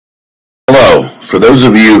For those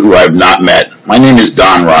of you who I have not met, my name is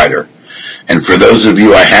Don Ryder. And for those of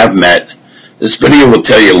you I have met, this video will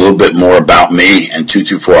tell you a little bit more about me and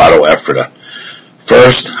 224 Auto Ephrata.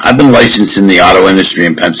 First, I've been licensed in the auto industry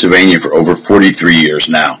in Pennsylvania for over 43 years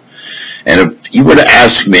now. And if you were to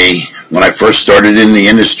ask me when I first started in the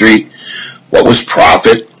industry, what was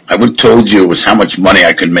profit, I would have told you it was how much money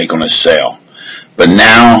I could make on a sale. But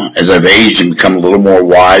now, as I've aged and become a little more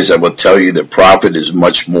wise, I will tell you that profit is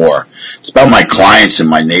much more. It's about my clients and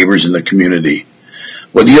my neighbors in the community.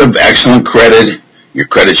 Whether you have excellent credit, your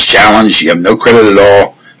credit's challenged, you have no credit at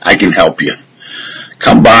all, I can help you.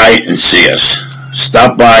 Come by and see us.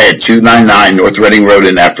 Stop by at 299 North Reading Road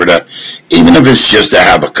in Ephrata, even if it's just to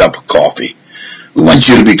have a cup of coffee. We want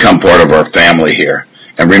you to become part of our family here.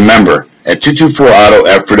 And remember, at 224 Auto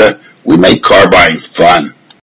Ephrata, we make car buying fun.